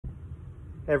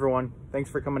Hey everyone, thanks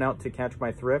for coming out to Catch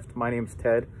My Thrift. My name's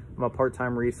Ted. I'm a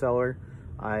part-time reseller.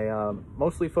 I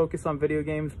mostly focus on video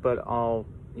games, but I'll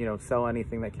sell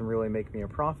anything that can really make me a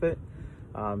profit.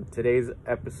 Today's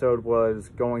episode was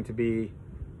going to be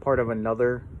part of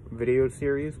another video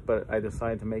series, but I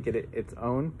decided to make it its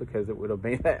own because it would have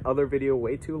made that other video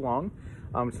way too long.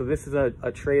 So this is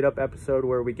a trade up episode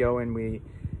where we go and we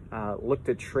look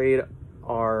to trade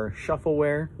our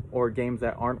shuffleware or games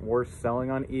that aren't worth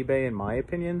selling on eBay, in my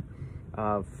opinion,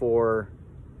 for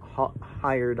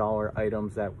higher dollar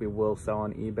items that we will sell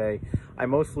on eBay. I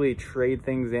mostly trade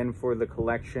things in for the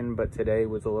collection, but today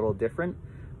was a little different,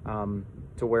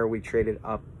 to where we traded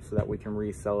up so that we can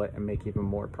resell it and make even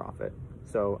more profit.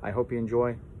 So I hope you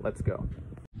enjoy. Let's go.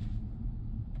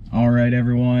 All right,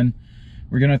 everyone.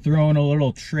 We're going to throw in a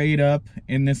little trade up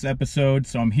in this episode.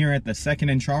 So I'm here at the Second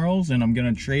and Charles, and I'm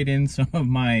going to trade in some of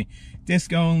my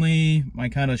disc only, my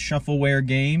kind of shuffleware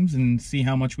games, and see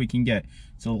how much we can get.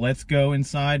 So let's go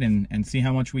inside and see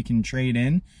how much we can trade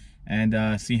in,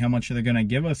 and see how much they're going to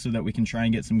give us so that we can try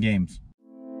and get some games.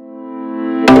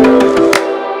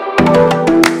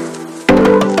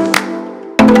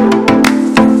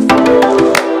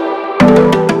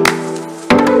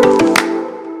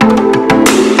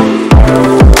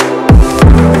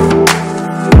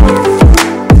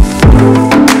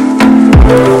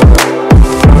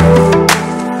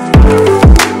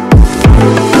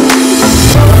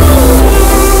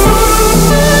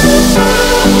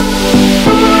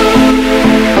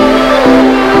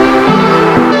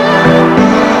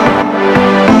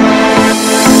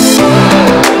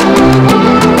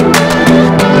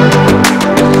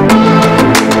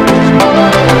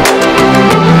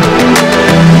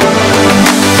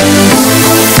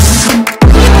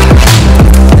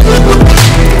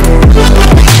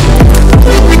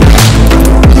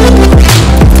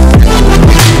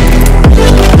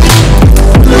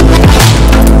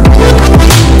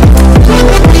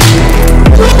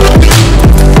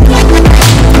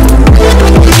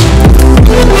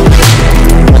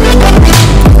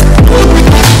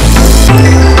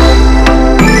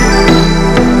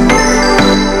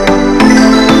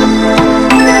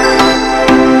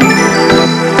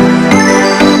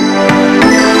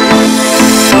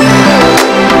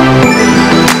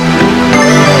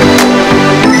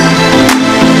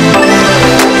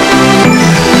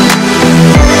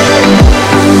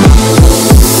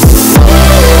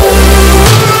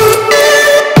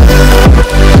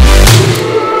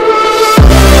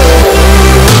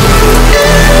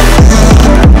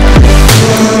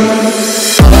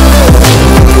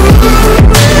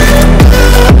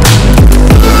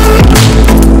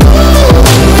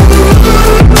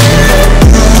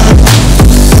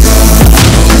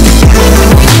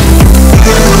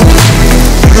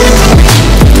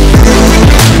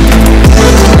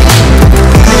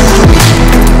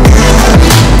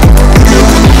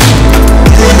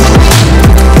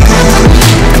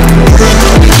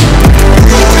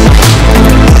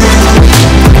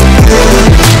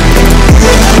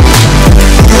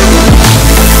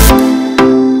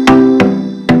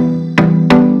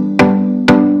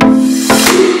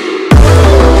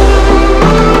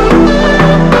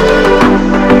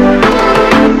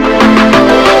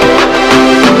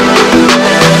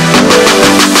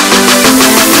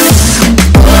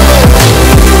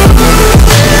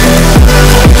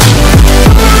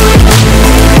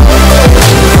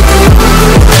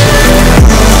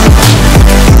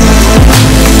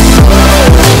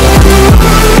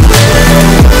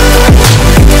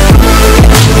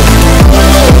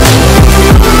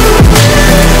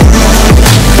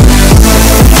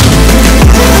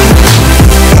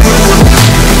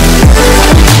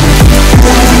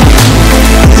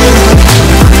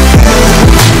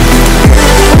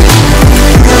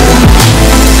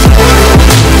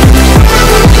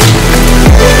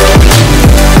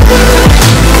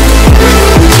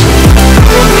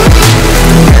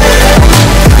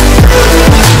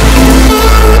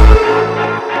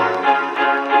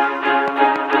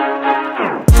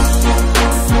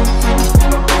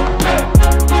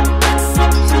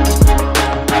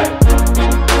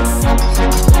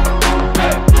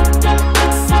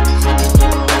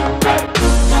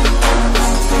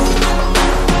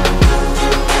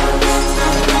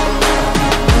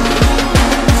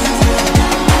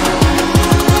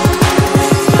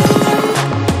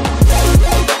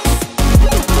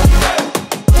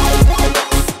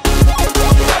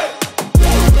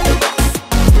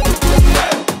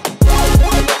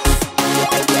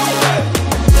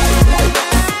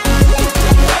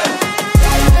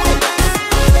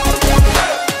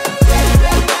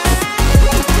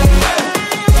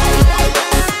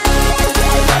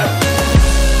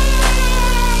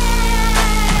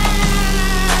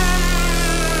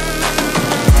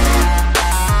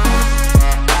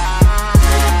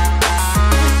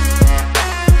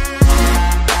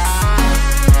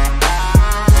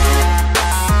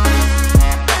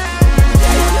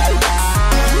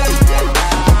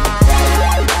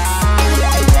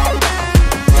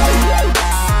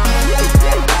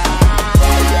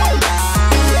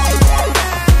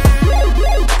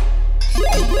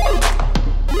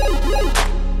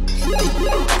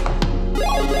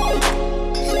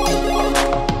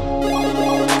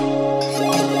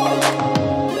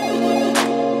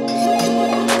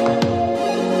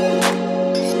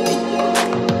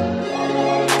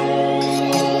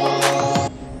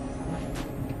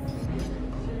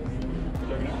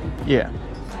 Yeah.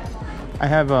 I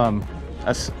have I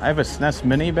have a SNES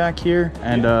Mini back here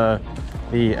and the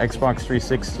Xbox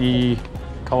 360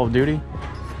 Call of Duty.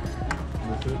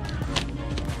 That's it.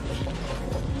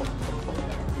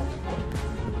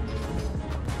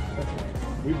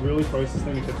 We really priced this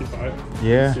thing at 55.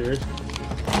 Yeah. Serious?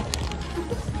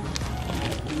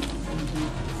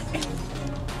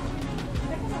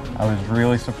 I was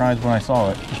really surprised when I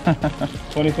saw it.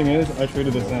 Funny thing is, I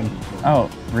traded this in. Oh,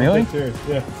 really? I'm serious,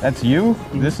 yeah. That's you?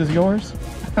 This is yours?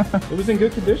 It was in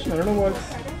good condition. I don't know why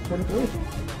it's 23.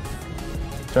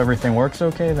 So everything works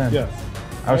okay then? Yes.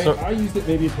 I used it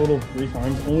maybe a total of 3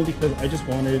 times, only because I just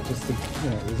wanted it just to, you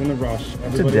know, it was in a rush.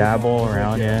 to dabble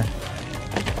around, yeah.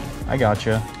 I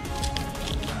gotcha.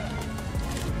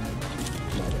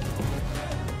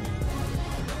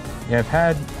 Yeah, I've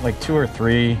had like 2 or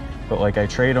 3, but like I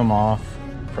trade them off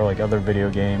for like other video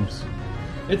games.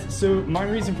 So my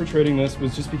reason for trading this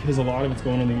was just because a lot of it's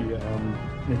going in the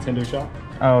Nintendo shop.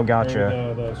 Oh,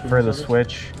 gotcha. For the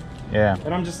Switch, yeah.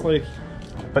 And I'm just like,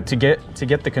 but to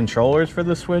get the controllers for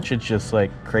the Switch, it's just like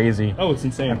crazy. oh, it's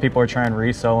insane. And people are trying to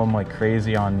resell them like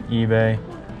crazy on eBay.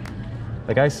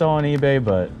 Like I sell on eBay,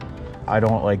 but I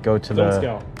don't like go to Don't the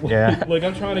scout. Yeah. Like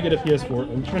I'm trying to get a PS4.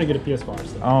 I'm trying to get a PS5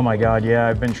 still. Oh my god, yeah,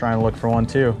 I've been trying to look for one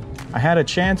too. I had a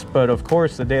chance, but of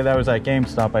course the day that I was at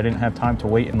GameStop, I didn't have time to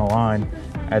wait in the line.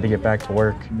 I had to get back to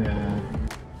work. Nah.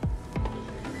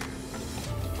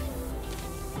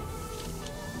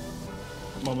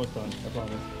 I'm almost done, I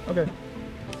promise. Okay.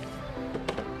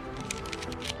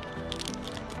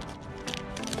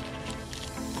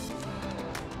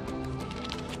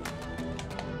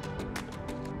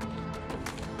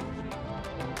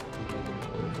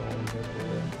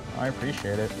 I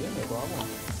appreciate it. Yeah, no problem.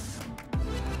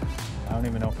 I don't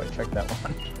even know if I checked that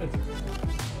one.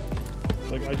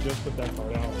 Like I just put that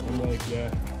card out. I'm like,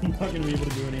 yeah, I'm not gonna be able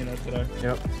to do any of that today.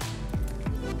 Yep.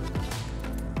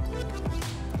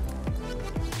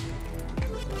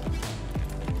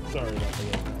 Sorry about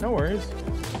that. No worries.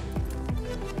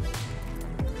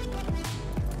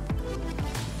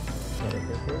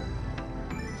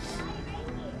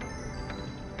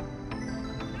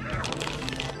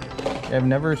 I've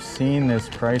never seen this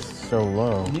price so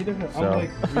low. Neither have. So. I'm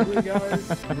like, really,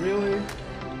 guys? Really?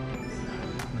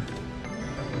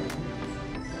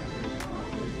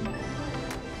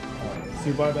 So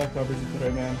your buyback covers it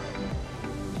today, man.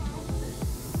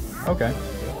 Okay.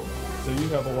 So you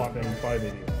have a whopping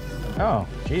 580. Oh,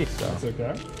 geez. So. That's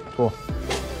okay. Cool.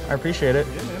 I appreciate it.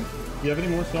 Yeah, man. If you have any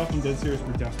more stuff from Dead Serious,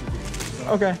 we're desperate for stuff.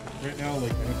 Okay. Right now,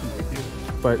 like, anything with you.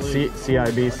 But Like,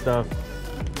 CIB stuff,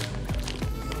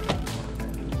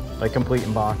 like complete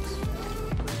in box.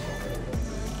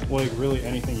 like really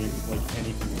anything you like,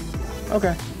 anything.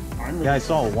 Okay. I'm really Yeah, I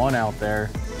saw one out there.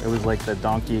 It was like the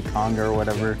Donkey Kong or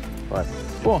whatever. But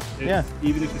cool. Yeah.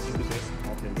 Even if it's just a disc,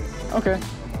 I'll take it. Okay.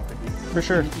 I'm not picky. For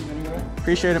sure. Anyway,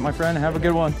 Appreciate it, my friend. Have a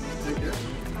good one. take care.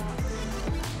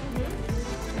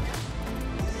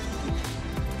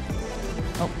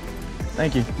 Oh,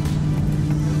 thank you.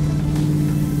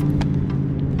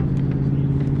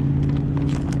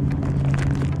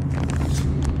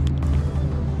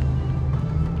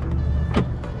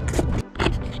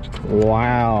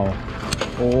 Wow.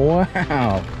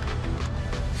 Wow.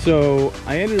 So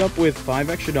I ended up with $5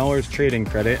 extra trading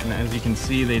credit, and as you can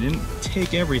see, they didn't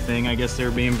take everything. I guess they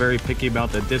were being very picky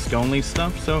about the disc only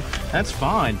stuff, so that's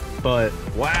fine. But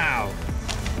wow,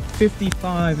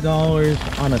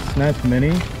 $55 on a SNES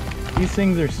Mini. These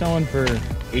things are selling for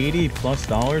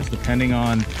 $80+ depending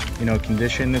on, you know,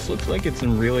 condition. This looks like it's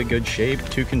in really good shape.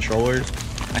 2 controllers.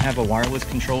 I have a wireless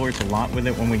controller to lot with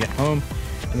it when we get home.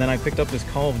 And then I picked up this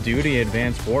Call of Duty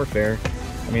Advanced Warfare.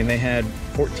 I mean, they had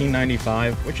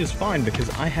 $14.95, which is fine because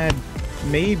I had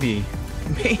maybe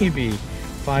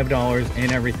 $5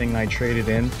 in everything I traded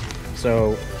in.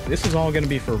 So this is all going to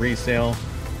be for resale.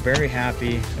 Very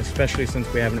happy, especially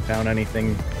since we haven't found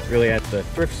anything really at the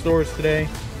thrift stores today.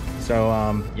 So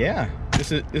yeah,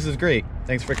 this is great.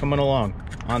 Thanks for coming along.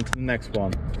 On to the next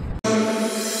one.